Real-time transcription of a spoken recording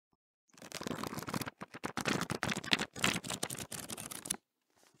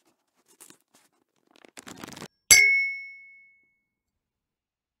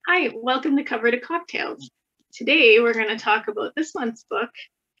Hi, welcome to Cover to Cocktails. Today we're going to talk about this month's book,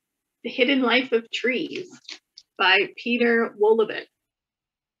 The Hidden Life of Trees by Peter Wohlleben.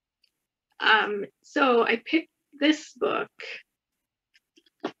 So I picked this book.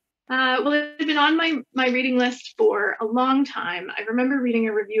 It's been on my reading list for a long time. I remember reading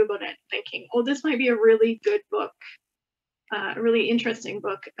a review about it thinking, oh, this might be a really good book, a really interesting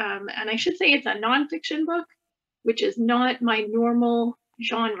book. And I should say it's a nonfiction book, which is not my normal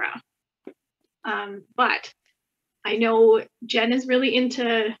genre. But I know Jen is really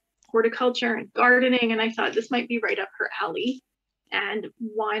into horticulture and gardening, and I thought this might be right up her alley. And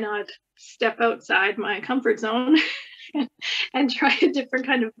why not step outside my comfort zone and try a different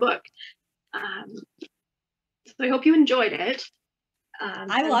kind of book? So I hope you enjoyed it.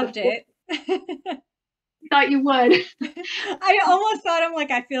 I loved it. Thought you would. I almost thought,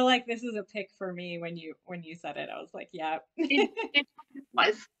 I feel like this is a pick for me when you said it. I was like, yeah. It kind of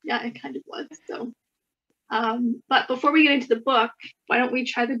was. Yeah, it kind of was. So but before we get into the book, why don't we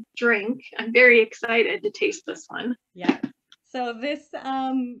try the drink? I'm very excited to taste this one. Yeah. So this,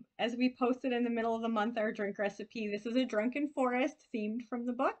 as we posted in the middle of the month, our drink recipe, this is a Drunken Forest themed from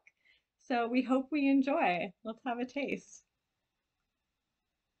the book. So we hope we enjoy. Let's have a taste.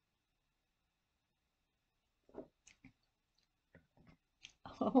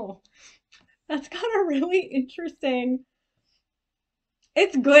 Oh, that's got a really interesting.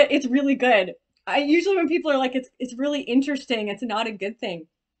 It's good. It's really good. I usually when people are like it's really interesting, it's not a good thing.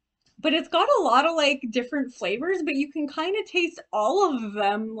 But it's got a lot of like different flavors, but you can kind of taste all of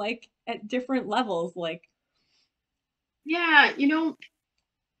them like at different levels. Like, Yeah,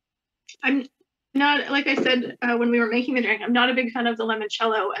 I'm not, like I said when we were making the drink, I'm not a big fan of the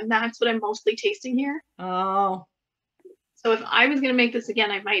limoncello, and that's what I'm mostly tasting here. oh, So if I was going to make this again,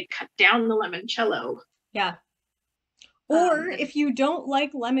 I might cut down the limoncello. yeah. Or if you don't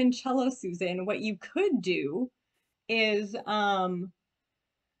like limoncello, Susan, what you could do is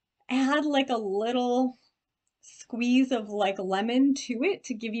add like a little squeeze of like lemon to it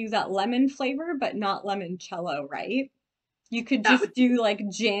to give you that lemon flavor, but not limoncello, right? You could That just would be do like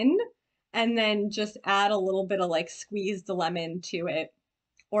gin and then just add a little bit of like squeezed lemon to it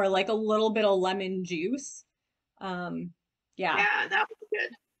or like a little bit of lemon juice. Um, yeah. Yeah, that would be good.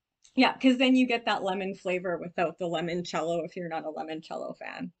 Yeah, because then you get that lemon flavor without the limoncello if you're not a limoncello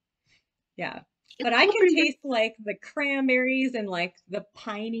fan. Yeah. It's But I still can pretty good. taste like the cranberries and like the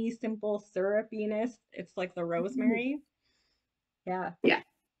piney, simple syrupiness. It's like the rosemary. Yeah. Yeah,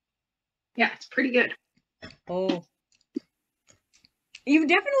 yeah, it's pretty good. Oh, you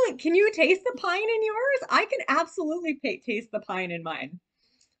definitely, can you taste the pine in yours? I can absolutely taste the pine in mine.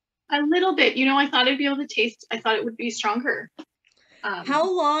 A little bit. I thought I'd be able to taste. I thought it would be stronger. How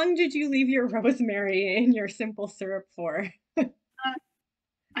long did you leave your rosemary in your simple syrup for?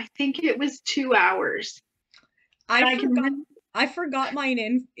 I think it was 2 hours. And I I can forgot really, I forgot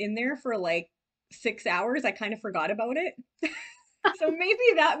mine in there for like 6 hours. I kind of forgot about it. So maybe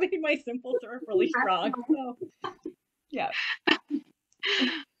that made my simple syrup really strong. So yeah.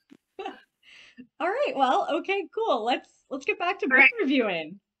 All right. Well, okay, cool. Let's get back to all book right,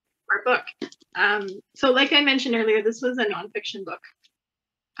 reviewing. our book. So like I mentioned earlier, this was a nonfiction book.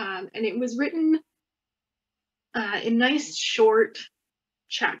 And it was written in nice short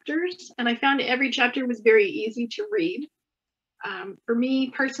chapters. And I found every chapter was very easy to read. For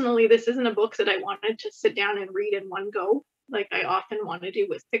me personally, this isn't a book that I wanted to sit down and read in one go, like I often want to do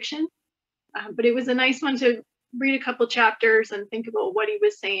with fiction. But it was a nice one to read a couple chapters and think about what he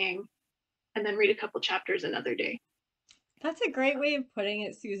was saying, and then read a couple chapters another day. That's a great way of putting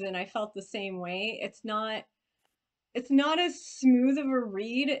it, Susan. I felt the same way. It's not as smooth of a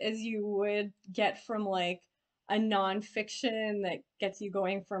read as you would get from like a nonfiction that gets you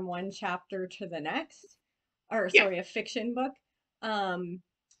going from one chapter to the next, or Yeah, sorry, a fiction book. Um,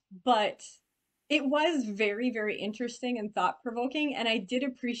 but it was very, very interesting and thought-provoking, and I did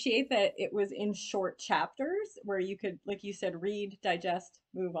appreciate that it was in short chapters where you could, like you said, read, digest,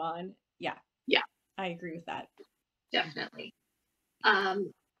 move on. Yeah, yeah, I agree with that. definitely.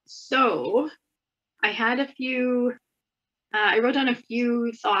 So I had a few. I wrote down a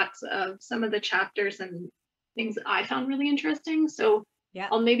few thoughts of some of the chapters and things that I found really interesting. So Yeah.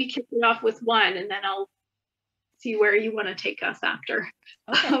 I'll maybe kick it off with one, and then I'll see where you want to take us after.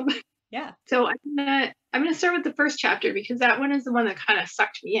 Okay. Um, Yeah. so I'm gonna start with the first chapter because that one is the one that kind of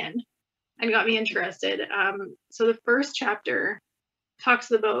sucked me in and got me interested. So the first chapter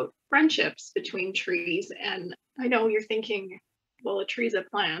talks about friendships between trees, and I know you're thinking, well, a tree's a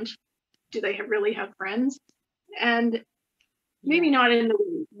plant. Do they really have friends? And maybe Yeah. not in the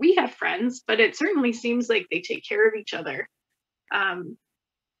way we have friends, but it certainly seems like they take care of each other. Um,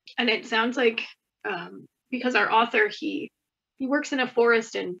 And it sounds like because our author he works in a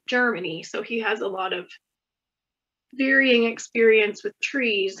forest in Germany, so he has a lot of varying experience with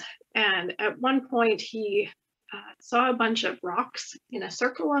trees. And at one point, he saw a bunch of rocks in a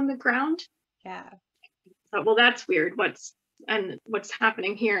circle on the ground. Yeah. Thought, well, that's weird. What's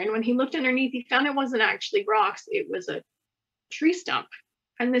happening here? And when he looked underneath, he found it wasn't actually rocks. It was a tree stump,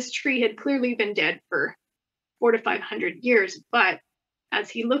 and this tree had clearly been dead for 400 to 500 years. But as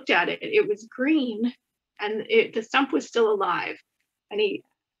he looked at it, it was green, and the stump was still alive, and he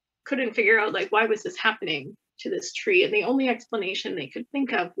couldn't figure out like why was this happening to this tree. And the only explanation they could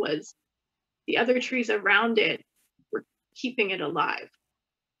think of was the other trees around it were keeping it alive.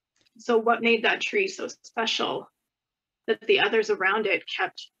 So what made that tree so special that the others around it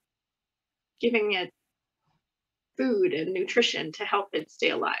kept giving it food and nutrition to help it stay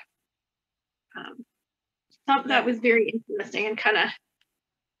alive? Thought that was very interesting and kind of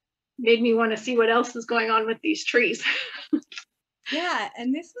made me want to see what else is going on with these trees. Yeah,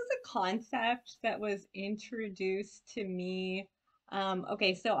 and this was a concept that was introduced to me.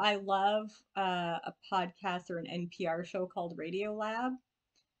 Okay, so I love a podcast or an NPR show called Radio Lab,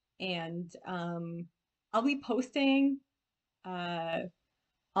 and I'll be posting uh,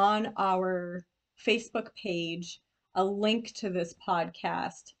 on our Facebook page a link to this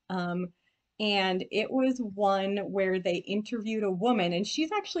podcast. And it was one where they interviewed a woman, and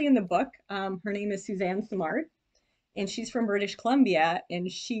she's actually in the book. Her name is Suzanne Simard, and she's from British Columbia, and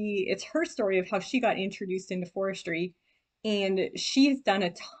it's her story of how she got introduced into forestry, and she's done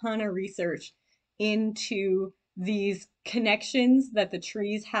a ton of research into these connections that the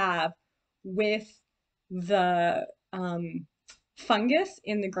trees have with the fungus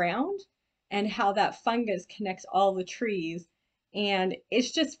in the ground and how that fungus connects all the trees. And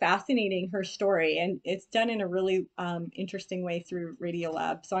it's just fascinating, her story, and it's done in a really interesting way through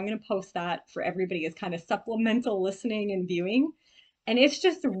Radiolab. So I'm going to post that for everybody as kind of supplemental listening and viewing. And it's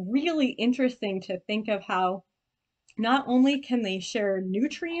just really interesting to think of how not only can they share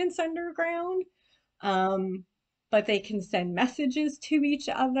nutrients underground, um, but they can send messages to each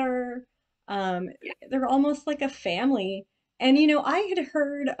other. They're almost like a family. And I had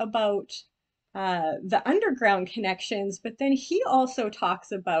heard about the underground connections, but then he also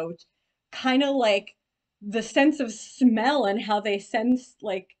talks about kind of like the sense of smell and how they sense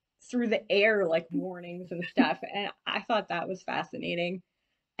like through the air, like warnings and stuff. And I thought that was fascinating.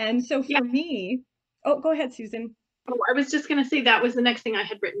 And so Yeah. for me, oh, go ahead, Susan. Oh, I was just going to say that was the next thing I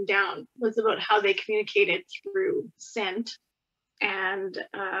had written down was about how they communicated through scent and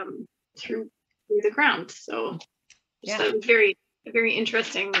through the ground. So Yeah. it was a very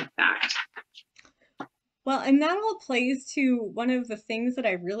interesting fact. Well, and that all plays to one of the things that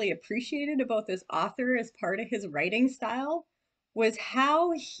I really appreciated about this author as part of his writing style was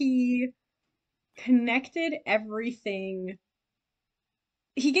how he connected everything.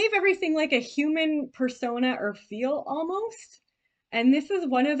 He gave everything like a human persona or feel almost. And this is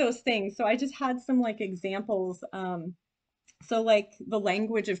one of those things. So I just had some like examples. So like the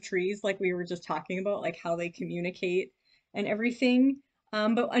language of trees, like we were just talking about, like how they communicate and everything.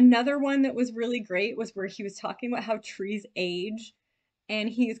 But another one that was really great was where he was talking about how trees age, and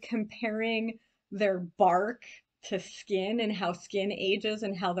he's comparing their bark to skin and how skin ages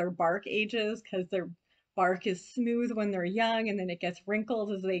and how their bark ages because their bark is smooth when they're young and then it gets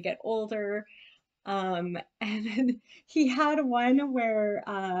wrinkled as they get older. And then he had one where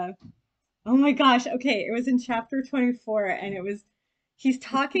oh my gosh, okay, it was in chapter 24, and he's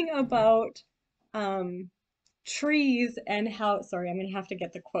talking about um trees and how, sorry, I'm gonna have to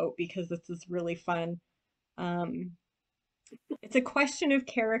get the quote because this is really fun. Um, it's a question of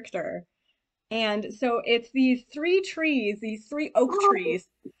character. And so it's these three trees, these three oak Oh, trees,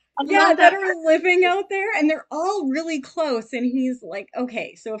 I yeah, love that that. are living out there, and they're all really close. And he's like,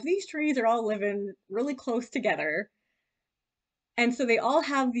 okay, so if these trees are all living really close together, and so they all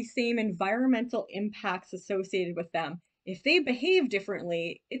have the same environmental impacts associated with them. If they behave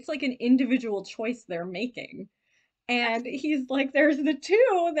differently, it's like an individual choice they're making. And he's like, there's the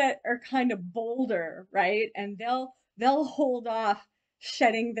two that are kind of bolder, right? And they'll hold off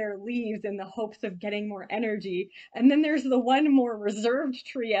shedding their leaves in the hopes of getting more energy. And then there's the one more reserved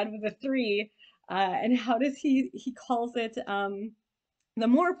tree out of the three. And how does he calls it the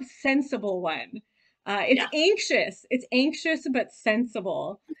more sensible one? It's Yeah. anxious. It's anxious but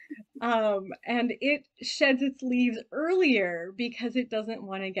sensible. And it sheds its leaves earlier because it doesn't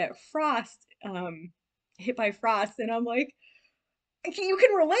want to get hit by frost. And I'm like, okay, you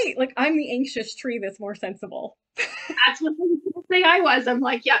can relate. Like, I'm the anxious tree that's more sensible. That's what the thing I was. I'm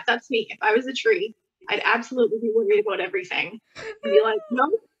like, yeah, that's me. If I was a tree, I'd absolutely be worried about everything and be like, no.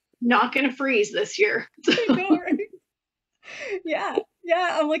 not going to freeze this year. I know, right? Yeah.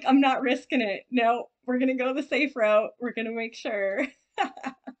 Yeah. I'm like, I'm not risking it. No, we're going to go the safe route. We're going to make sure.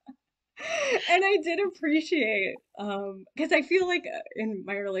 And I did appreciate, because I feel like in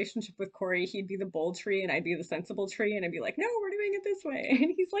my relationship with Corey, he'd be the bold tree and I'd be the sensible tree, and I'd be like, no, we're doing it this way.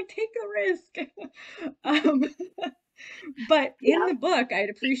 And he's like, take the risk. But in Yeah. the book, I'd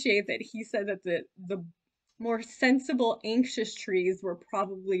appreciate that he said that the more sensible, anxious trees were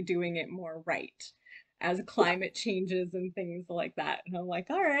probably doing it more right as climate changes and things like that. And I'm like,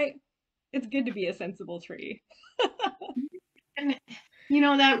 all right, it's good to be a sensible tree. And, you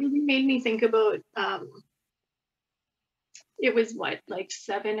know, that really made me think about, it was what, like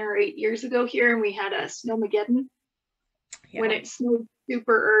 7 or 8 years ago here, and we had a snowmageddon when Yeah. it snowed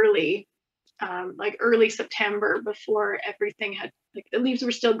super early, like early September, before everything had, like, the leaves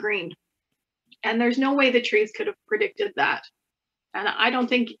were still green. And there's no way the trees could have predicted that. And I don't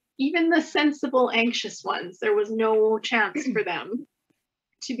think even the sensible, anxious ones, there was no chance for them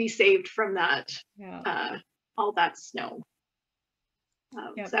to be saved from that, Yeah. all that snow.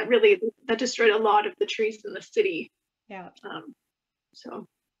 Yep. That destroyed a lot of the trees in the city. Yeah. So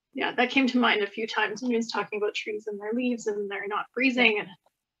yeah, that came to mind a few times when he was talking about trees and their leaves and they're not Yeah. freezing. And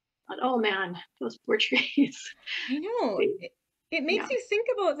I thought, oh man, those poor trees. I know. They, It makes yeah, you think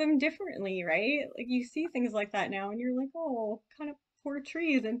about them differently, right? Like you see things like that now and you're like, oh, kind of poor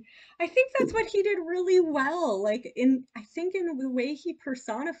trees. And I think that's what he did really well. I think in the way he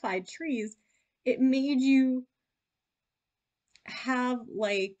personified trees, it made you have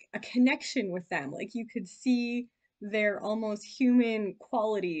like a connection with them. Like you could see their almost human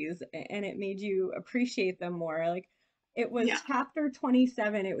qualities and it made you appreciate them more. Like it yeah, was chapter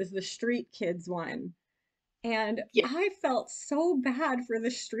 27, it was the street kids one. And yeah. I felt so bad for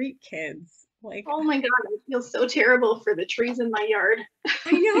the street kids. Like, Oh my God, I feel so terrible for the trees in my yard.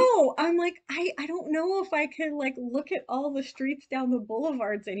 I know. I'm like, I don't know if I could like look at all the streets down the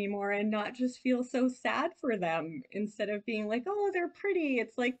boulevards anymore and not just feel so sad for them instead of being like, oh, they're pretty.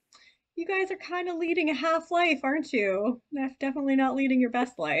 It's like, you guys are kind of leading a half life, aren't you? That's definitely not leading your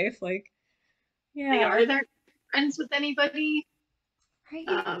best life. Like, They yeah, are. They're friends with anybody. right?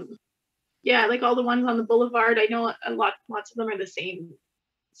 Um, yeah, like all the ones on the boulevard. I know lots of them are the same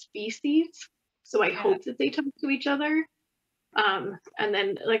species. So I Yeah. hope that they talk to each other. And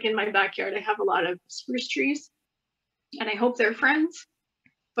then, like in my backyard, I have a lot of spruce trees, and I hope they're friends.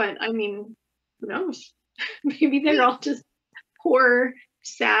 But I mean, who knows? Maybe they're Right. all just poor,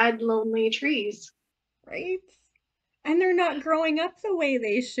 sad, lonely trees. Right? And they're not growing up the way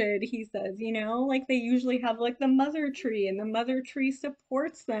they should, he says, like they usually have like the mother tree and the mother tree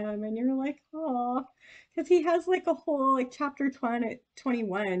supports them. And you're like, oh, because he has like a whole, like chapter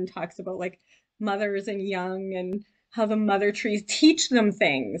 21 talks about like mothers and young and how the mother trees teach them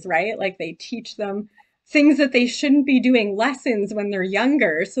things, right? Like they teach them things that they shouldn't be doing, lessons when they're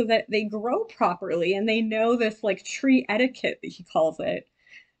younger so that they grow properly and they know this like tree etiquette that he calls it.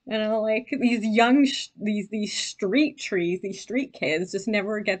 And I'm like, these young, these street trees, these street kids just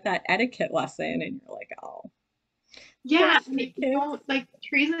never get that etiquette lesson. And you're like, oh, poor Yeah, street kids. like the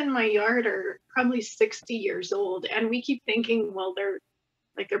trees in my yard are probably 60 years old, and we keep thinking, well, they're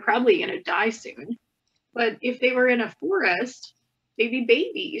probably gonna die soon. But if they were in a forest, they'd be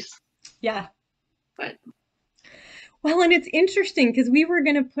babies. Yeah. But Well, and it's interesting because we were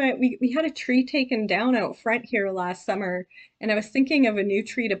gonna we had a tree taken down out front here last summer, and I was thinking of a new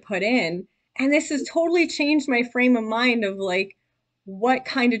tree to put in, and this has totally changed my frame of mind of like what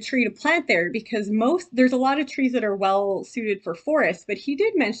kind of tree to plant there because there's a lot of trees that are well suited for forests, but he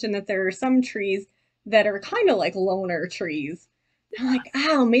did mention that there are some trees that are kind of like loner trees. I'm like,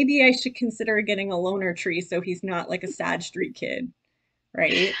 oh, maybe I should consider getting a loner tree so he's not like a sad street kid,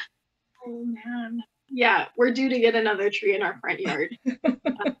 right? oh man, yeah, we're due to get another tree in our front yard in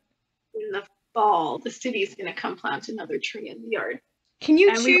the fall. The city's gonna come plant another tree in the yard, Can you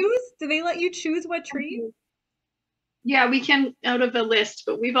and we choose? Do they let you choose what tree? yeah, we can out of the list,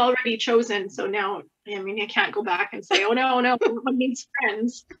 but we've already chosen. So now, I mean, I can't go back and say, oh no, one needs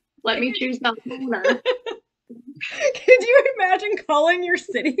friends. Let me choose that owner. Could you imagine calling your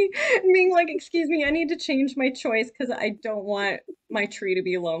city and being like, excuse me, I need to change my choice because I don't want my tree to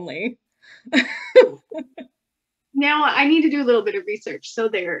be lonely? Now I need to do a little bit of research. So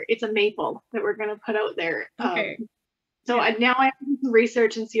it's a maple that we're going to put out there. Okay. So Yeah. now I have to do some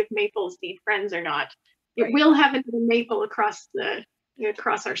research and see if maples need friends or not. It Right. will have another maple across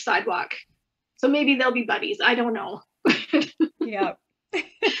our sidewalk. So maybe they'll be buddies. I don't know. Yeah.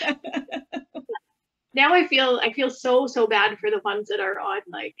 Now I feel so bad for the ones that are on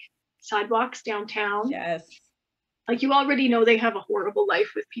like sidewalks downtown. Yes. like you already know they have a horrible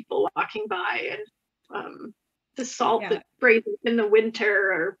life with people walking by, and the salt Yeah. that sprays in the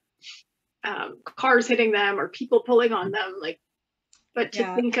winter, or cars hitting them, or people pulling on them. Like, but to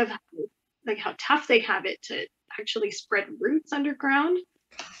Yeah. think of like how tough they have it to actually spread roots underground.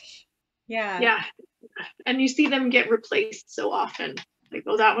 Gosh. Yeah. Yeah, and you see them get replaced so often. Like,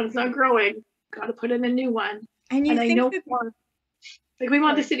 oh, that one's not growing. Got to put in a new one. And you And I think know, that, like, we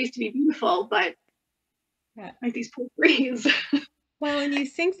want the sorry. cities to be beautiful, but Yeah. like these poor trees. Well, and you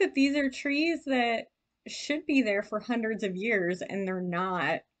think that these are trees that should be there for hundreds of years and they're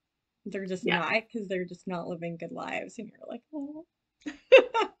not. They're just Yeah, not because they're just not living good lives. And you're like, oh.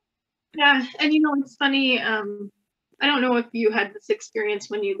 yeah. And it's funny. I don't know if you had this experience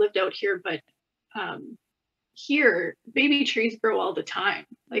when you lived out here, but um, here, baby trees grow all the time.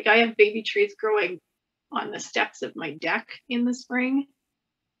 Like, I have baby trees growing on the steps of my deck in the spring.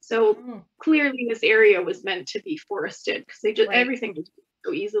 So Oh, clearly, this area was meant to be forested because they just right. everything just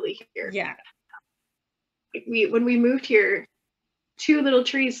so easily here. Yeah. Like, when we moved here, two little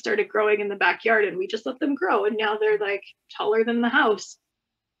trees started growing in the backyard, and we just let them grow, and now they're like taller than the house,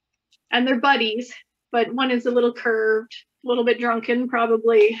 and they're buddies. But one is a little curved, a little bit drunken,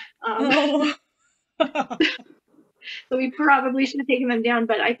 probably. Oh. So we probably should have taken them down,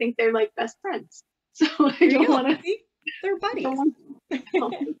 but I think they're like best friends. So I There you don't go. want to. See? They're I don't buddies. want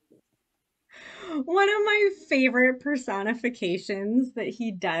to. One of my favorite personifications that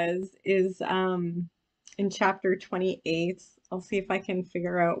he does is in chapter 28. I'll see if I can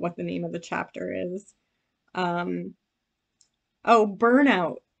figure out what the name of the chapter is. Um, oh,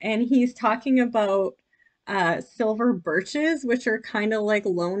 Burnout. And he's talking about silver birches, which are kind of like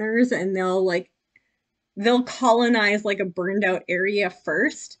loners, and they'll colonize like a burned out area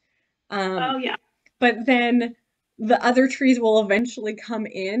first. Um, Oh yeah. but then the other trees will eventually come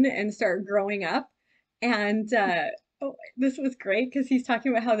in and start growing up. And oh, this was great because he's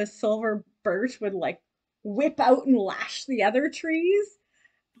talking about how the silver birch would like whip out and lash the other trees.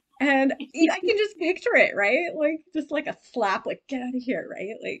 And I can just picture it, right? Like just like a slap, like get out of here,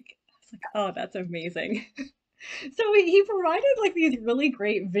 right? Like I was like, oh, that's amazing. So he provided like these really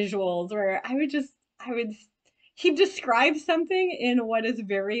great visuals where I would, he describes something in what is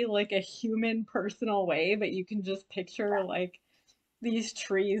very like a human personal way, but you can just picture like these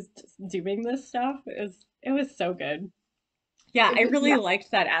trees just doing this stuff. It was so good. Yeah, I really Yeah,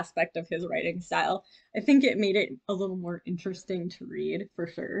 liked that aspect of his writing style. I think it made it a little more interesting to read for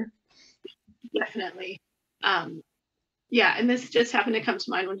sure. definitely. Um, yeah, and this just happened to come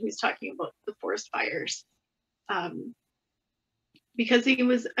to mind when he was talking about the forest fires. Um, because he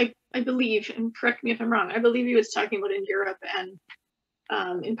was, I believe, and correct me if I'm wrong, I believe he was talking about in Europe, and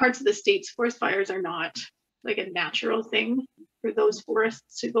in parts of the States, forest fires are not like a natural thing for those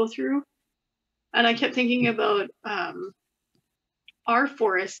forests to go through. And I kept thinking about our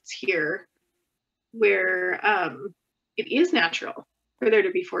forests here, where it is natural for there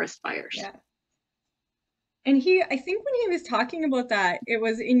to be forest fires. Yeah. And I think when he was talking about that, it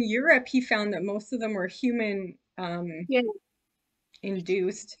was in Europe, he found that most of them were human Yeah,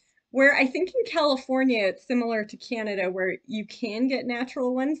 induced. Where I think in California, it's similar to Canada, where you can get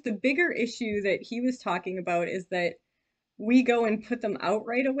natural ones. The bigger issue that he was talking about is that we go and put them out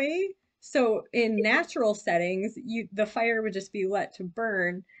right away. So in natural settings, the fire would just be let to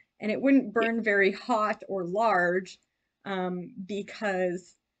burn, and it wouldn't yeah, burn very hot or large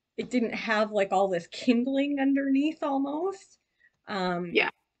because it didn't have like all this kindling underneath almost. Um, yeah.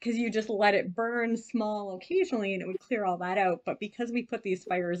 because you just let it burn small occasionally and it would clear all that out. But because we put these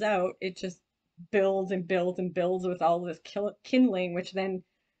fires out, it just builds and builds and builds with all this kindling, which then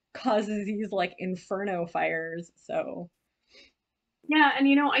causes these like inferno fires. So Yeah, and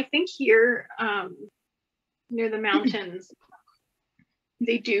I think here, near the mountains,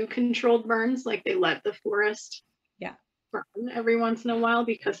 they do controlled burns. Like, they let the forest yeah, burn every once in a while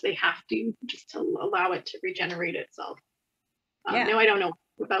because they have to, just to allow it to regenerate itself. yeah. Now I don't know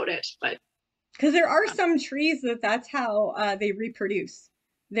about it, but Because there are um, some trees that's how they reproduce.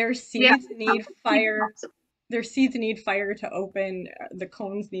 Their yeah, seeds need fire. awesome. Their seeds need fire to open. The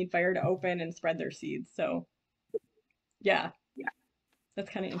cones need fire to open and spread their seeds. So yeah, Yeah. that's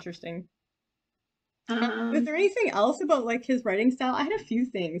kind of interesting. Was Um, there anything else about like his writing style? I had a few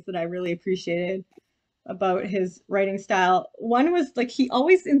things that I really appreciated about his writing style. One was like he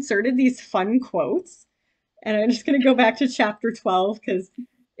always inserted these fun quotes, and I'm just gonna go back to chapter 12 because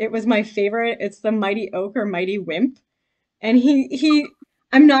it was my favorite. It's the mighty oak or mighty wimp. And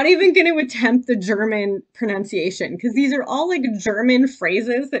I'm not even going to attempt the German pronunciation because these are all like German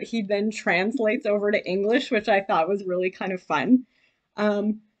phrases that he then translates over to English, which I thought was really kind of fun.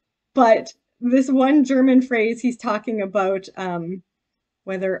 Um, but this one German phrase he's talking about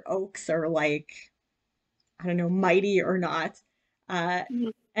whether oaks are like, I don't know, mighty or not. Uh,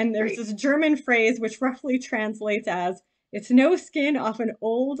 Mhm. and there's Right. this German phrase which roughly translates as, it's no skin off an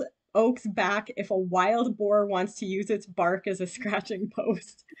old oak's back if a wild boar wants to use its bark as a scratching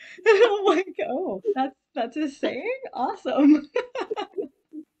post. And I'm like, oh, that's a saying? Awesome.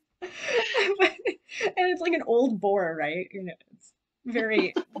 And it's like an old boar, right? You know, it's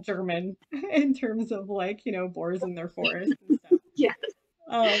very German in terms of like, boars in their forest and stuff. Yeah.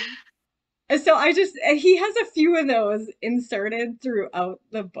 Um, and so he has a few of those inserted throughout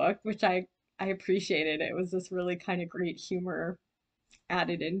the book, which I appreciated. It was this really kind of great humor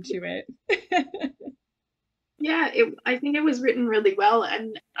added into it. Yeah, I think it was written really well.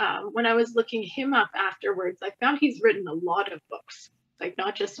 And when I was looking him up afterwards, I found he's written a lot of books, like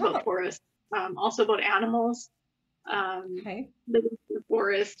not just about Oh, forests, also about animals, okay. living in the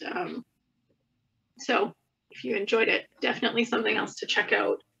forest. So if you enjoyed it, definitely something else to check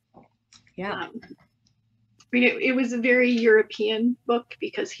out. Yeah. I mean, it was a very European book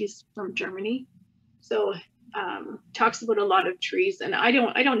because he's from Germany, so talks about a lot of trees. And I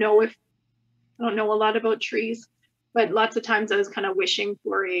don't know a lot about trees, but lots of times I was kind of wishing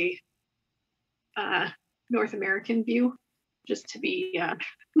for a uh, North American view, just to be, Yeah,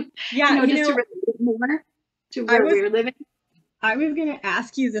 just to relate more to I where was we're living. I was gonna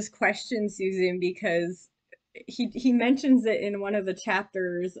ask you this question, Susan, because he mentions it in one of the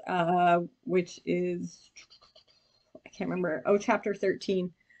chapters, which is, I can't remember. Oh, chapter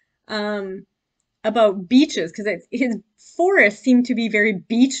 13. Um, about beaches, because his forests seem to be very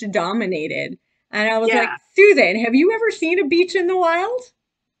beach dominated. And I was like, Yeah, Susan, have you ever seen a beach in the wild?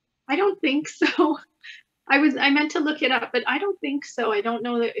 I don't think so. I meant to look it up, but I don't think so. I don't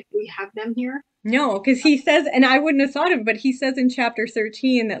know that if we have them here. No, because he says, and I wouldn't have thought of it, but he says in chapter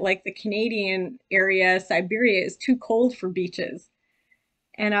 13 that like the Canadian area, Siberia, is too cold for beaches.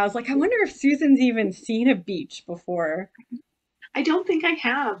 And I was like, I wonder if Susan's even seen a beach before. I don't think I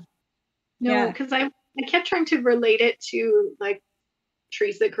have. No, Yeah, because I kept trying to relate it to like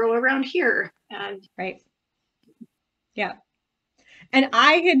trees that grow around here, and right. Yeah. And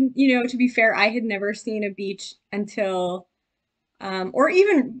I had, to be fair, I had never seen a beach until, or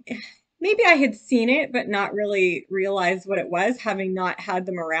even maybe I had seen it, but not really realized what it was, having not had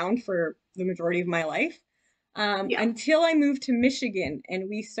them around for the majority of my life, yeah, until I moved to Michigan and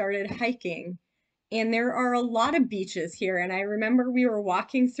we started hiking. And there are a lot of beaches here. And I remember we were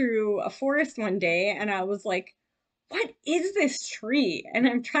walking through a forest one day and I was like, what is this tree? And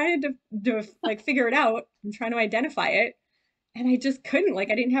I'm trying to like figure it out. I'm trying to identify it. And I just couldn't. Like,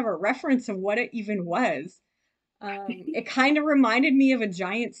 I didn't have a reference of what it even was. It kind of reminded me of a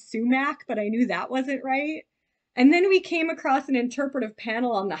giant sumac, but I knew that wasn't right. And then we came across an interpretive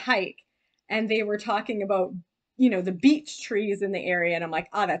panel on the hike, and they were talking about, the beech trees in the area, and I'm like,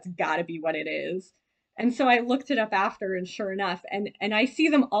 oh, that's got to be what it is. And so I looked it up after, and sure enough, and I see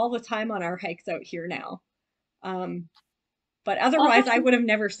them all the time on our hikes out here now. Um, but I'll otherwise, have I to. would have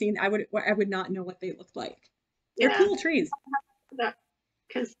never seen. I would not know what they looked like. They're Yeah, cool trees. that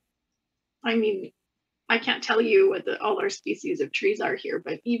because I mean I can't tell you what all our species of trees are here,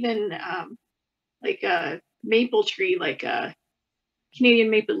 but even like a maple tree, like a Canadian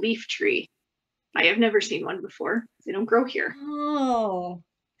maple leaf tree, I have never seen one before. They don't grow here. Oh,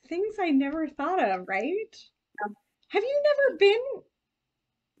 things I never thought of, right? Have you never been?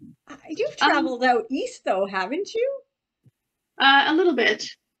 You've Um, traveled out east though, haven't you? a little bit,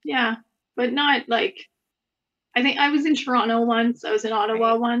 yeah, but not like I think I was in Toronto once. I was in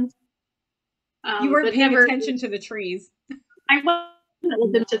Ottawa Right. once, You weren't but paying never. attention to the trees. I wasn't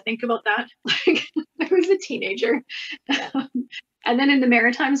old enough to think about that. Like I was a teenager, Yeah. and then in the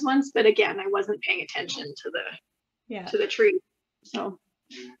Maritimes once, but again, I wasn't paying attention Yeah. to the tree. So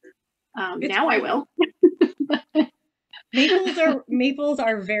It's now I will. maples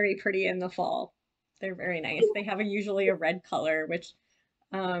are very pretty in the fall. They're very nice. They have usually a red color, which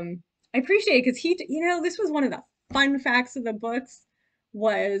um I appreciate because this was one of the fun facts of the books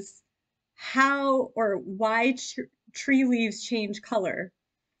was how or why tree leaves change color.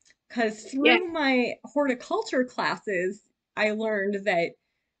 Because Yeah, through my horticulture classes, I learned that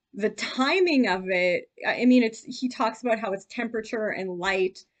the timing of it, I mean, he talks about how it's temperature and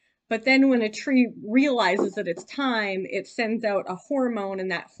light, but then when a tree realizes that it's time, it sends out a hormone,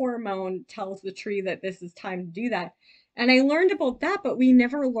 and that hormone tells the tree that this is time to do that. And I learned about that, but we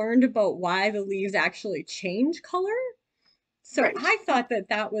never learned about why the leaves actually change color. So right. I thought that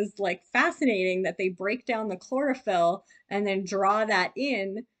that was like fascinating that they break down the chlorophyll and then draw that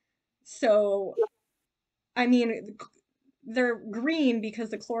in. So I mean, they're green because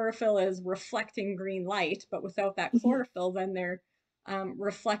the chlorophyll is reflecting green light, but without that Mhm. chlorophyll, then they're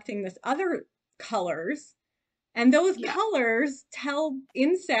reflecting this other colors. And those Yeah. colors tell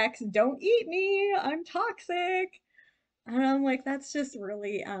insects, don't eat me, I'm toxic. And I'm like, that's just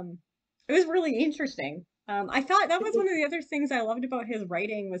really, it was really interesting. I thought that was one of the other things I loved about his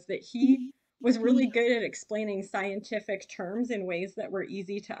writing was that he was really good at explaining scientific terms in ways that were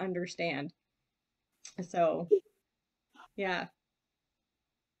easy to understand. So, yeah.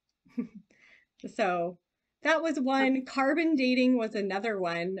 So that was one. Carbon dating was another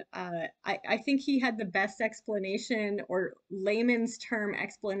one. I think he had the best explanation or layman's term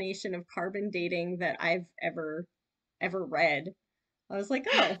explanation of carbon dating that I've ever read. I was like,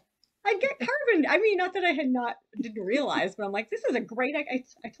 oh, I get carbon. I mean, not that I had not didn't realize, but I'm like, this is a great.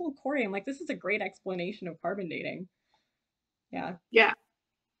 I told Corey, I'm like, this is a great explanation of carbon dating. Yeah. Yeah.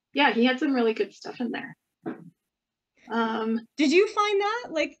 Yeah, he had some really good stuff in there. Did you find that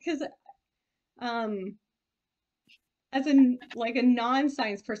like because um as a like a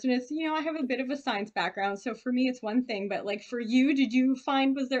non-science person, it's I have a bit of a science background, so for me it's one thing, but like for you, did you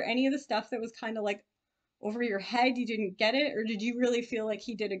find was there any of the stuff that was kind of like over your head, you didn't get it, or did you really feel like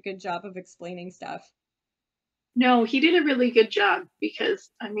he did a good job of explaining stuff? no, he did a really good job because,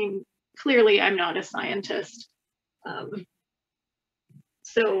 I mean, clearly I'm not a scientist. Um,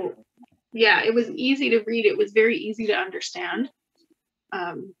 so, yeah, it was easy to read. It was very easy to understand.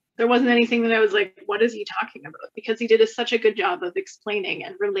 There wasn't anything that I was like, what is he talking about? Because he did such a good job of explaining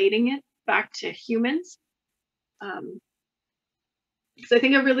and relating it back to humans. Because I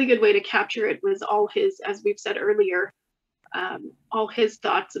think a really good way to capture it was all his, as we've said earlier, all his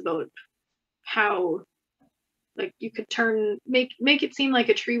thoughts about how like you could make it seem like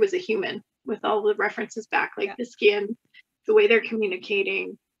a tree was a human with all the references back, like Yeah. the skin, the way they're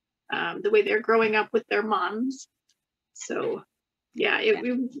communicating, the way they're growing up with their moms. So yeah, Yeah.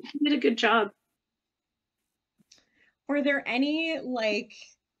 he did a good job. Were there any like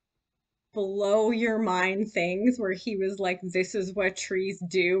blow your mind things where he was like, this is what trees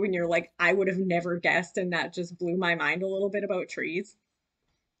do, and you're like, I would have never guessed, and that just blew my mind a little bit about trees?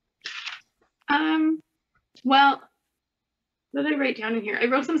 Um, well, what did I write down in here? I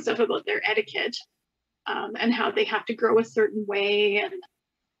wrote some stuff about their etiquette, and how they have to grow a certain way,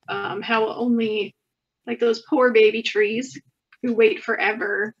 and how only like those poor baby trees who wait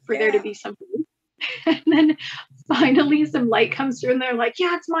forever for there to Yeah. be something. And then finally some light comes through and they're like,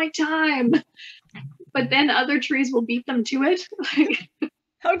 yeah, it's my time. But then other trees will beat them to it. Like,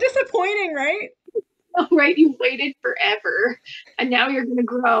 How disappointing, right? oh, right, you waited forever and now you're going to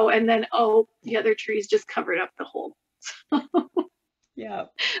grow. And then, oh, the other trees just covered up the hole. Yeah.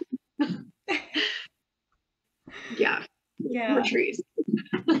 Yeah, poor Yeah. trees.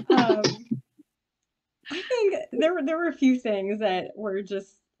 Um, I think there were a few things that were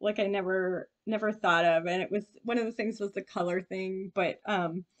just like I never thought of, and it was one of the things was the color thing, but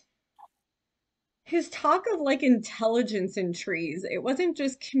his talk of like intelligence in trees, it wasn't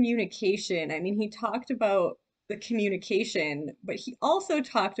just communication. I mean, he talked about the communication, but he also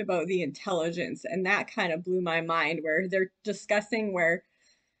talked about the intelligence, and that kind of blew my mind where they're discussing where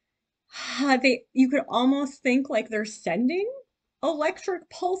they you could almost think like they're sending electric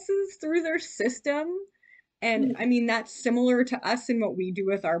pulses through their system. And I mean, that's similar to us in what we do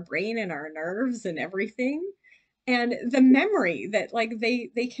with our brain and our nerves and everything. And the memory that like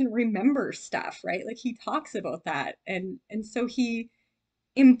they can remember stuff, right? Like he talks about that. And so he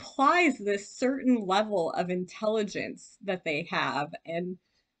implies this certain level of intelligence that they have. And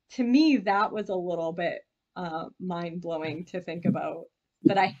to me, that was a little bit mind-blowing to think about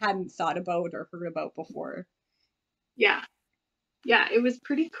that I hadn't thought about or heard about before. Yeah, yeah, it was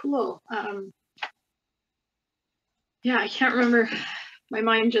pretty cool. Yeah, I can't remember. My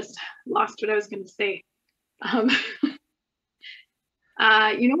mind just lost what I was going to say. Um,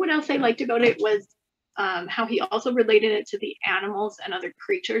 you know what else I liked about it was how he also related it to the animals and other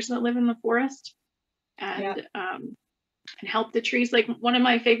creatures that live in the forest Yeah. and help the trees. Like one of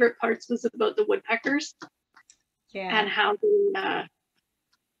my favorite parts was about the woodpeckers Yeah. and how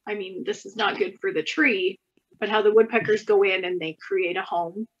I mean, this is not good for the tree, but how the woodpeckers go in and they create a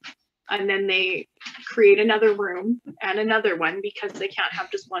home and then they create another room and another one because they can't have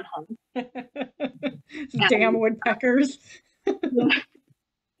just one home. Damn And woodpeckers. yeah,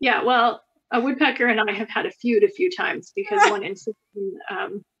 yeah, well, a woodpecker and I have had a feud a few times because one insisted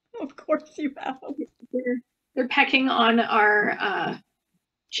Of course you have. they're, they're pecking on our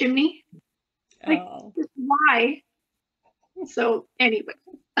chimney. Like, Oh. why? So anyway,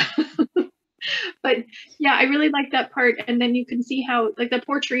 but yeah, I really like that part. And then you can see how like the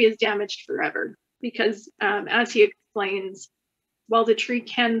poor tree is damaged forever. because as he explains, while the tree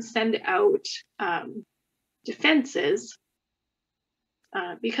can send out defenses,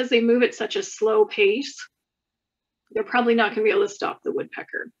 because they move at such a slow pace, they're probably not going to be able to stop the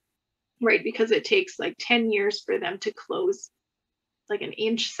woodpecker, right? Because it takes like 10 years for them to close like an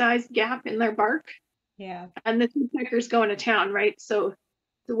inch-sized gap in their bark. Yeah. And the woodpeckers go into town, right? So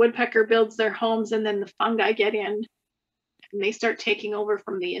the woodpecker builds their homes, and then the fungi get in, and they start taking over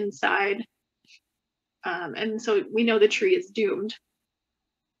from the inside. And so we know the tree is doomed.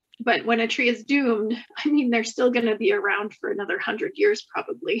 But when a tree is doomed, I mean, they're still going to be around for another 100 years,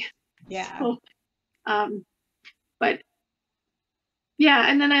 probably. Yeah. So, but yeah,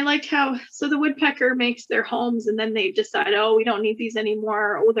 and then I like how, so the woodpecker makes their homes, and then they decide, oh, we don't need these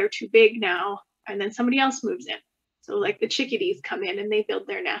anymore. Oh, they're too big now. And then somebody else moves in. So like the chickadees come in and they build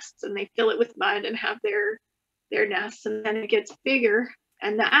their nests, and they fill it with mud and have their nests, and then it gets bigger,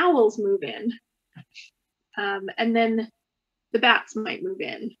 and the owls move in. And then the bats might move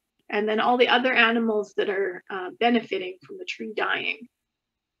in, and then all the other animals that are benefiting from the tree dying.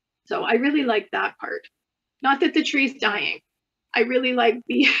 So I really like that part. Not that the tree's dying. I really like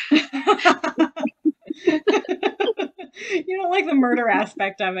the You don't like the murder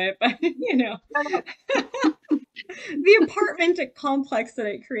aspect of it, but the apartment complex that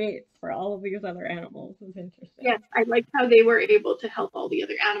it creates for all of these other animals is interesting. yes, I like how they were able to help all the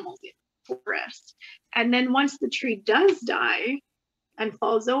other animals in the forest. And then once the tree does die and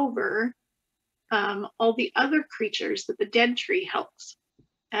falls over, all the other creatures that the dead tree helps.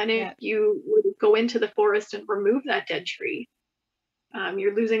 And if you would go into the forest and remove that dead tree,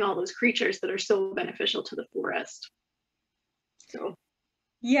 you're losing all those creatures that are so beneficial to the forest. So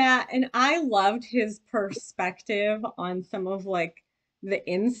yeah, and I loved his perspective on some of like the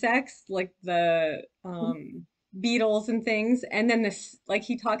insects, like the beetles and things, and then this like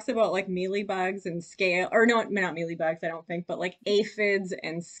he talks about like mealybugs and scale, or no, not mealybugs, I don't think, but like aphids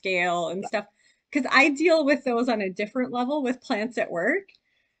and scale and stuff. Because I deal with those on a different level with plants at work.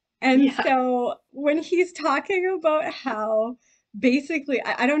 And yeah, so when he's talking about how basically,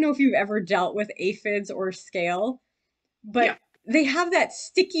 I don't know if you've ever dealt with aphids or scale, but yeah, they have that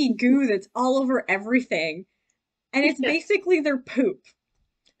sticky goo that's all over everything. And it's yes, basically their poop.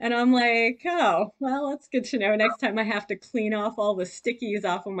 And I'm like, oh, well, that's good to know. Next time I have to clean off all the stickies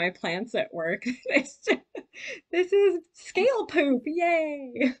off of my plants at work. This is scale poop,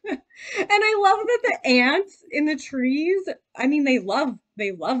 yay! And I love that the ants in the trees, I mean, they love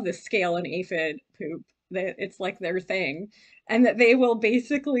the scale and aphid poop. That it's like their thing. And that they will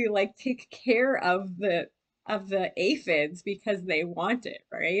basically like take care of the aphids because they want it,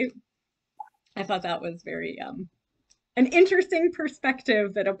 right? I thought that was very an interesting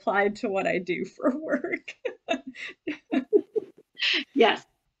perspective that applied to what I do for work. yes,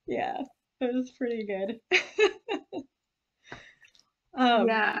 Yeah, that was pretty good. Um,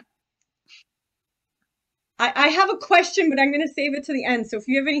 yeah. I have a question, but I'm going to save it to the end. So if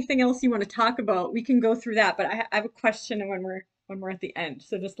you have anything else you want to talk about, we can go through that. But I have a question when we're at the end.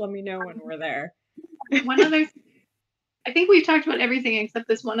 So just let me know when we're there. One other, I think we've talked about everything except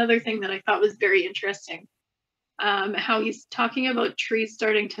this one other thing that I thought was very interesting. How he's talking about trees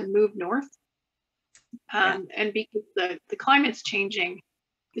starting to move north. Yeah. And because the climate's changing,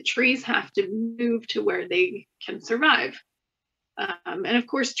 the trees have to move to where they can survive. And of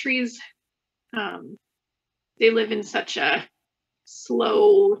course, trees, um, they live in such a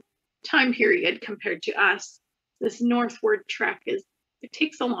slow time period compared to us. This northward trek it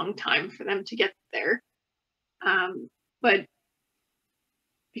takes a long time for them to get there. But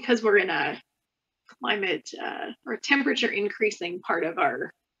because we're in a climate or temperature increasing part of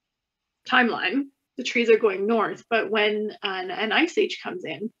our timeline, the trees are going north. But when an ice age comes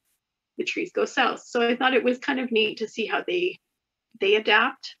in, the trees go south. So I thought it was kind of neat to see how they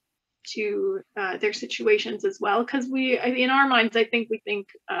adapt to their situations as well. Because in our minds, I think we think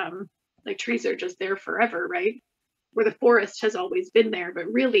like trees are just there forever, right? Where the forest has always been there,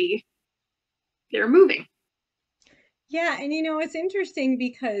 but really they're moving. Yeah, and it's interesting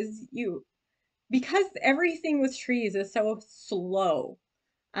because everything with trees is so slow.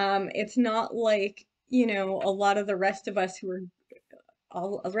 It's not like, a lot of the rest of us who are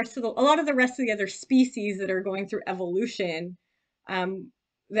all the rest of a lot of the rest of the other species that are going through evolution, um,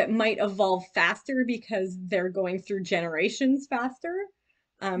 that might evolve faster because they're going through generations faster.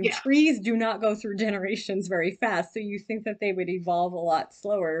 Yeah, Trees do not go through generations very fast, so you think that they would evolve a lot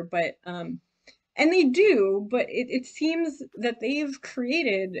slower, but and they do, but it seems that they've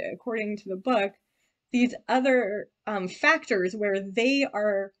created, according to the book, these other factors where they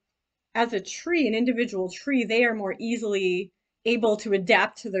are, as a tree, an individual tree, they are more easily able to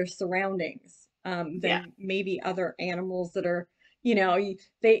adapt to their surroundings. Yeah. than maybe other animals that are, you know,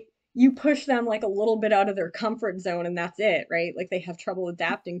 you push them like a little bit out of their comfort zone and that's it, right? Like they have trouble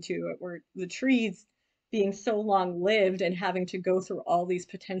adapting to it, where the trees being so long lived and having to go through all these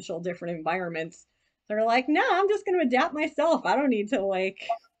potential different environments, they're like, no, I'm just going to adapt myself. I don't need to like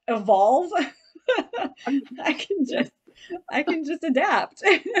evolve. I can just I can just adapt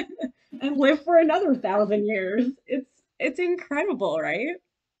and live for another 1,000 years. It's incredible, right?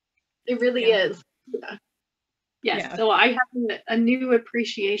 It really Yeah. is. Yeah. Yes. Yeah. So I have a new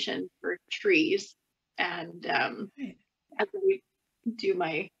appreciation for trees, and as I do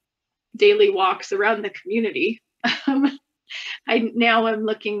my daily walks around the community, um, I now am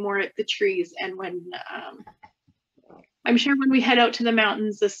looking more at the trees. And when I'm sure when we head out to the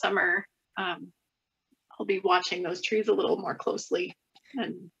mountains this summer, um, I'll be watching those trees a little more closely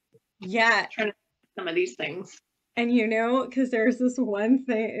and Yeah. trying to some of these things. And you know, because there's this one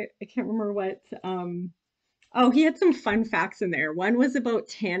thing, I can't remember what, oh, he had some fun facts in there. One was about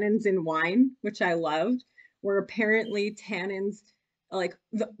tannins in wine, which I loved, where apparently tannins, like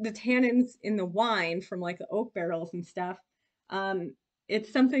the tannins in the wine from like the oak barrels and stuff, um,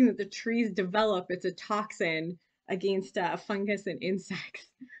 it's something that the trees develop. It's a toxin against fungus and insects,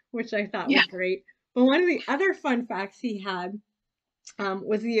 which I thought Yeah. was great. But one of the other fun facts he had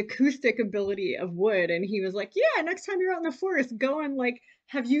was the acoustic ability of wood. And he was like, yeah, next time you're out in the forest, go and like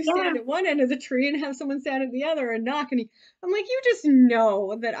have you Yeah. stand at one end of the tree and have someone stand at the other and knock. I'm like, you just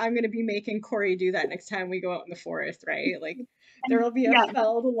know that I'm going to be making Corey do that next time we go out in the forest, right? Like there will be a Yeah.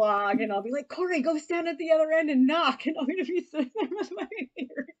 felled log and I'll be like, Corey, go stand at the other end and knock. And I'm going to be sitting there with my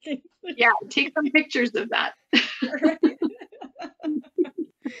ear against the Yeah. tree. Take some pictures of that. Right?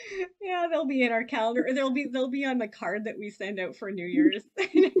 Yeah, they'll be in our calendar. Or they'll be on the card that we send out for New Year's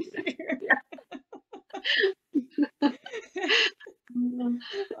next year.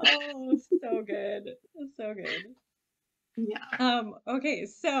 Oh, so good. So good. Yeah. Okay,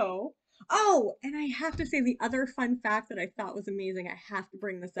 so oh, and I have to say the other fun fact that I thought was amazing, I have to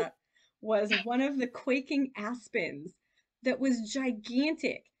bring this up, was one of the quaking aspens that was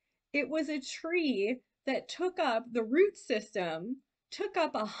gigantic. It was a tree that took up the root system, took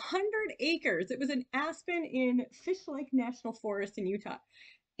up 100 acres. It was an aspen in Fish Lake National Forest in Utah.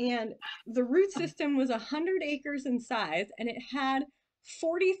 And the root system was 100 acres in size, and it had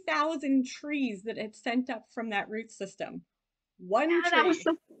 40,000 trees that it sent up from that root system. One Yeah, that was tree.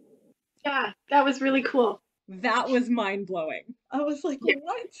 so. Yeah, that was really cool. That was mind blowing. I was like, Yeah,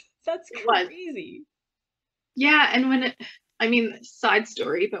 what? That's it was. crazy. Yeah, and I mean, side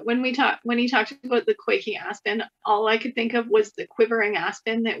story, but when he talked about the quaking aspen, all I could think of was the quivering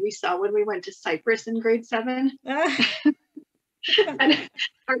aspen that we saw when we went to Cyprus in grade 7, and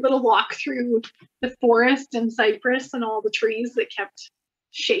our little walk through the forest in Cyprus and all the trees that kept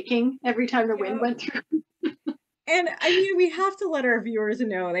shaking every time the wind Yep. went through. And I mean, we have to let our viewers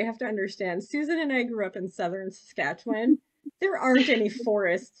know, they have to understand. Susan and I grew up in southern Saskatchewan. There aren't any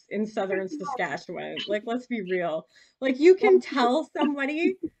forests in southern Saskatchewan. Like, let's be real. Like, you can tell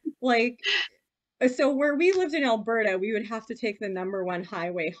somebody, like, so where we lived in Alberta, we would have to take the #1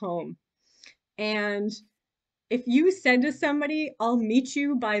 highway home. And if you said to somebody, I'll meet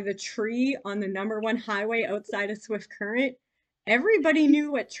you by the tree on the #1 highway outside of Swift Current, everybody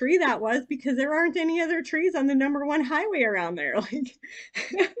knew what tree that was because there aren't any other trees on the #1 highway around there. Like,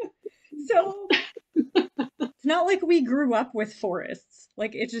 so it's not like we grew up with forests.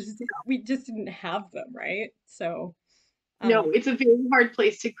 Like we just didn't have them, right? So, No, um, it's a very hard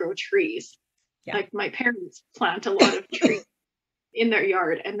place to grow trees. yeah. Like my parents plant a lot of trees in their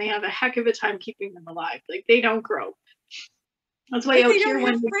yard and they have a heck of a time keeping them alive. Like they don't grow. That's why Like out they here don't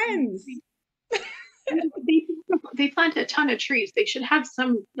have when friends. they, they plant a ton of trees, they should have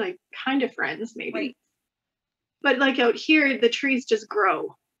some like kind of friends maybe. Right. But like out here, the trees just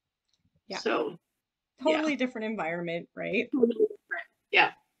grow. Yeah. So yeah, Totally different environment, right? totally different.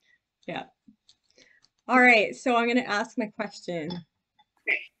 Yeah. Yeah. All right, so I'm gonna ask my question.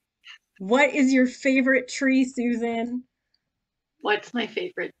 Okay. What is your favorite tree, Susan? What's my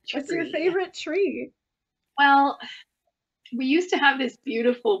favorite What's your tree? favorite tree? Well, we used to have this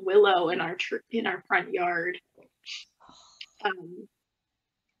beautiful willow in our front yard. Um,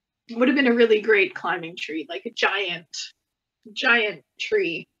 would have been a really great climbing tree, like a giant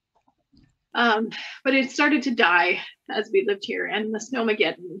tree. Um, but it started to die as we lived here, and the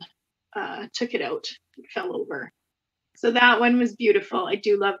snowmageddon took it out. It fell over. So that one was beautiful. I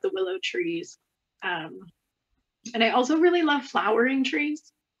do love the willow trees. Um, and I also really love flowering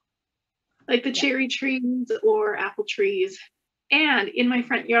trees, like the Yeah. cherry trees or apple trees. And in my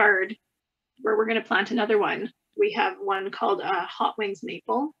front yard, where we're going to plant another one, we have one called Hot Wings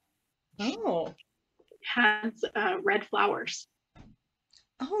Maple. Oh. Has red flowers.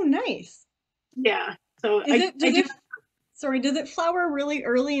 Oh, nice. Yeah. So Is it, I does do it, sorry, does it flower really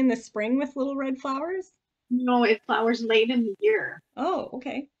early in the spring with little red flowers? know it flowers late in the year. Oh,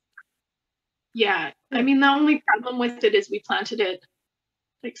 okay. Yeah. I Cool. mean, the only problem with it is we planted it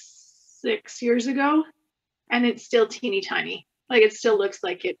like 6 years ago and it's still teeny tiny. Like it still looks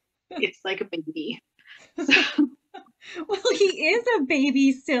like it's like a baby. So Well, he is a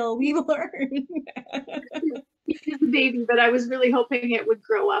baby still, we learned. it's a baby, but I was really hoping it would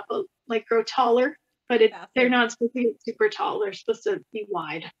grow up, like grow taller. But they're Faster. not supposed to get super tall. They're supposed to be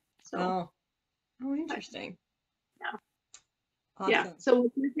wide. So, Oh, oh, but interesting. yeah, yeah. Awesome. So,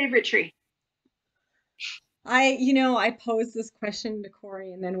 what's your favorite tree? I posed this question to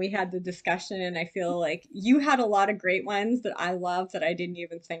Corey and then we had the discussion and I feel like you had a lot of great ones that I love that I didn't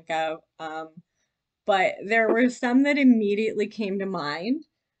even think of. But there were some that immediately came to mind.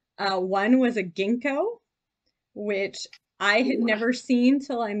 One was a ginkgo, which I had Ooh, never seen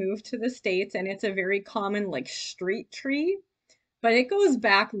till I moved to the States, and it's a very common like street tree, but it goes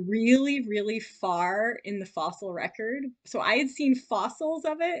back really, really far in the fossil record. So I had seen fossils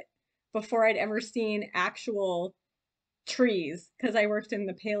of it before I'd ever seen actual trees because I worked in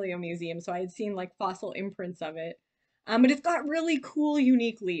the Paleo Museum, so I had seen like fossil imprints of it. But it's got really cool,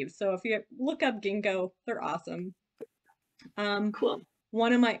 unique leaves. So if you look up ginkgo, they're awesome. Um, cool.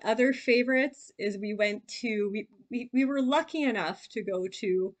 One of my other favorites is we were lucky enough to go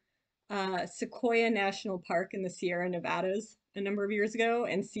to Sequoia National Park in the Sierra Nevadas a number of years ago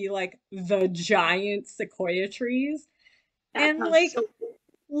and see like the giant sequoia trees. That And sounds like so cool.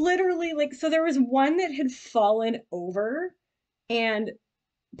 literally like so there was one that had fallen over and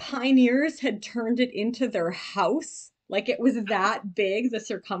pioneers had turned it into their house. Like it was that big, the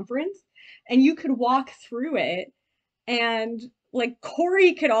circumference, and you could walk through it and like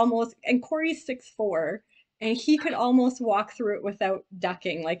Corey could almost, and Corey's 6'4", and he could almost walk through it without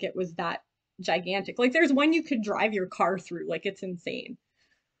ducking, like it was that gigantic. Like there's one you could drive your car through, like it's insane.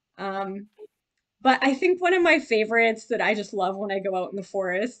 Um, but I think one of my favorites that I just love when I go out in the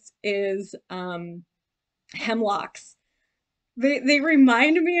forest is hemlocks. They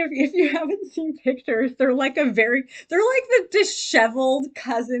remind me of if you haven't seen pictures, they're like the disheveled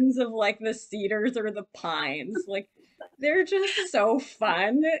cousins of like the cedars or the pines. Like they're just so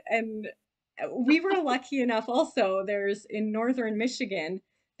fun. And we were lucky enough also, there's in northern Michigan,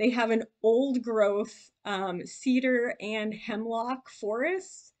 they have an old growth cedar and hemlock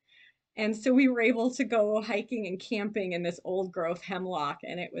forest. And so we were able to go hiking and camping in this old growth hemlock,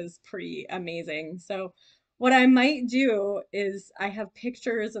 and it was pretty amazing. So, what I might do is I have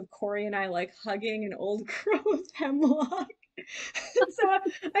pictures of Corey and I like hugging an old growth hemlock. So I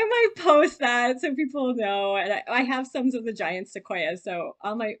might post that so people know. And I have some of the giant sequoias, so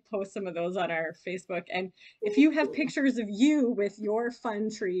I might post some of those on our Facebook. And if you have pictures of you with your fun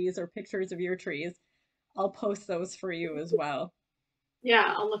trees or pictures of your trees, I'll post those for you as well.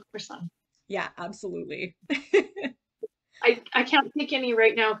 Yeah, I'll look for some. Yeah, absolutely. I can't pick any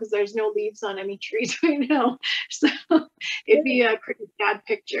right now because there's no leaves on any trees right now. So it'd be a pretty sad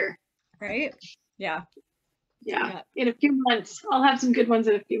picture. Right? Yeah. Yeah. Yeah. In a few months. I'll have some good ones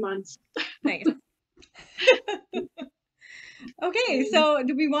in a few months. Nice. Okay, so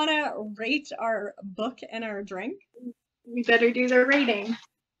do we want to rate our book and our drink? We better do the rating.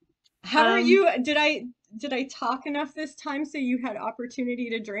 How are Um, you? Did I talk enough this time so you had opportunity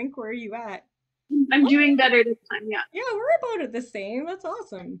to drink? Where are you at? I'm Oh, doing better this time. Yeah. yeah, we're about at the same. That's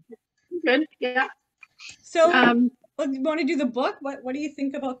awesome. Good. Yeah. So, Um, you want to do the book? What do you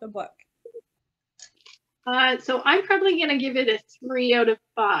think about the book? so I'm probably going to give it a 3 out of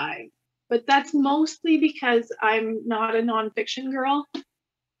 5, but that's mostly because I'm not a nonfiction girl,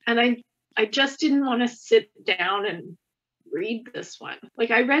 and I just didn't want to sit down and read this one.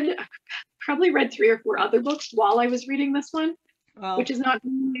 Like probably read 3 or 4 other books while I was reading this one, which Well, is not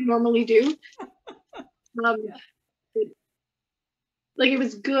something I normally do. Um, yeah. it, like it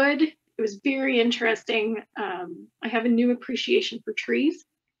was good. It was very interesting. I have a new appreciation for trees,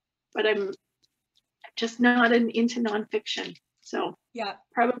 but I'm just not into nonfiction. So Yeah.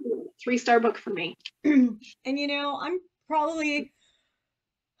 probably a 3-star book for me. And I'm probably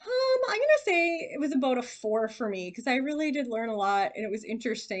I'm gonna say it was about a 4 for me because I really did learn a lot and it was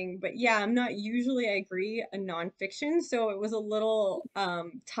interesting. But yeah, I'm not usually, I agree, a nonfiction, so it was a little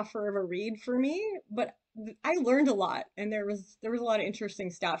tougher of a read for me. But I learned a lot and there was a lot of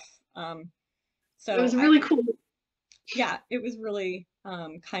interesting stuff. It So was I really cool. yeah, it was really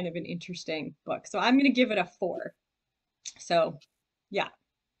kind of an interesting book. So I'm gonna give it a 4. So yeah,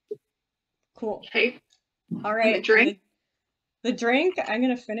 cool. Okay. All And the right, and drink. The drink, I'm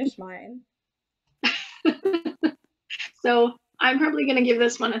gonna finish mine. So I'm probably going to give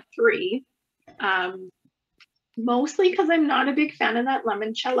this one a 3. Mostly because I'm not a big fan of that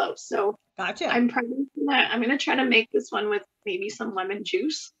limoncello. So Gotcha. I'm gonna try to make this one with maybe some lemon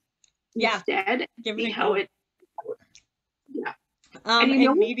juice Yeah, instead and give it see a how go. it. Yeah. And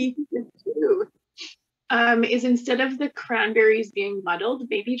And maybe, is instead of the cranberries being muddled,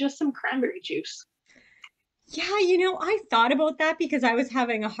 maybe just some cranberry juice. yeah, you know, I thought about that because I was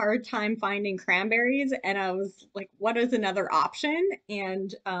having a hard time finding cranberries, and I was like, what is another option?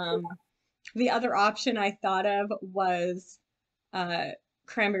 And the other option I thought of was uh,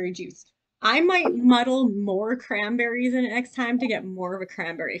 cranberry juice. I might muddle more cranberries in it next time to get more of a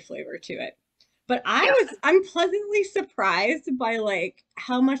cranberry flavor to it. But Yeah. I'm pleasantly surprised by like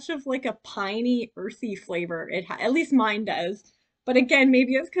how much of like a piney, earthy flavor it has. At least mine does. But again,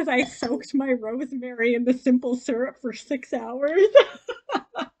 maybe it's because I soaked my rosemary in the simple syrup for 6 hours.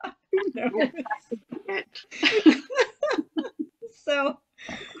 Who knows? So,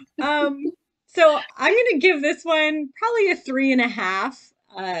 um, so I'm gonna give this one probably a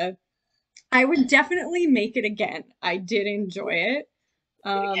 3.5. I would definitely make it again. I did enjoy it.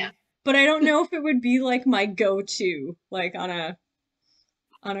 Yeah. But I don't know if it would be like my go-to, like on a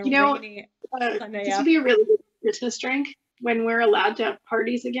You know, rainy Sunday this would be a afternoon. really good Christmas drink when we're allowed to have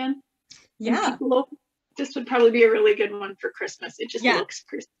parties again and Yeah, people open. This would probably be a really good one for Christmas. It just yeah, looks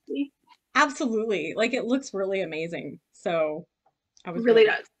Christmassy. absolutely. Like it looks really amazing. So I It was really really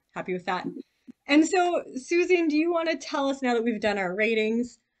does. happy with that. And so, Susan, do you want to tell us now that we've done our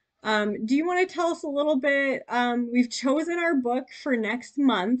ratings? Do you want to tell us a little bit? We've chosen our book for next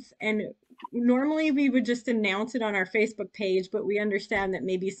month, and normally we would just announce it on our Facebook page, but we understand that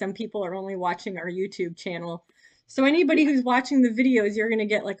maybe some people are only watching our YouTube channel. So anybody Yeah. who's watching the videos, you're going to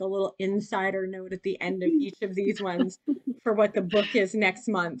get like a little insider note at the end of each of these ones for what the book is next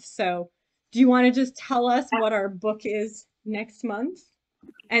month. So do you want to just tell us what our book is next month?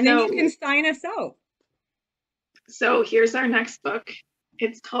 And then you So can sign us out. so here's our next book.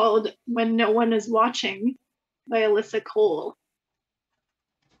 It's called When No One Is Watching by Alyssa Cole.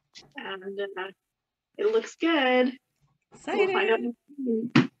 And it looks good. We'll find out.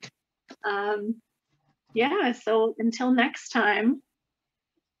 Exciting. Um, yeah, so until next time,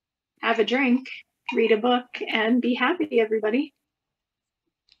 have a drink, read a book, and be happy, everybody.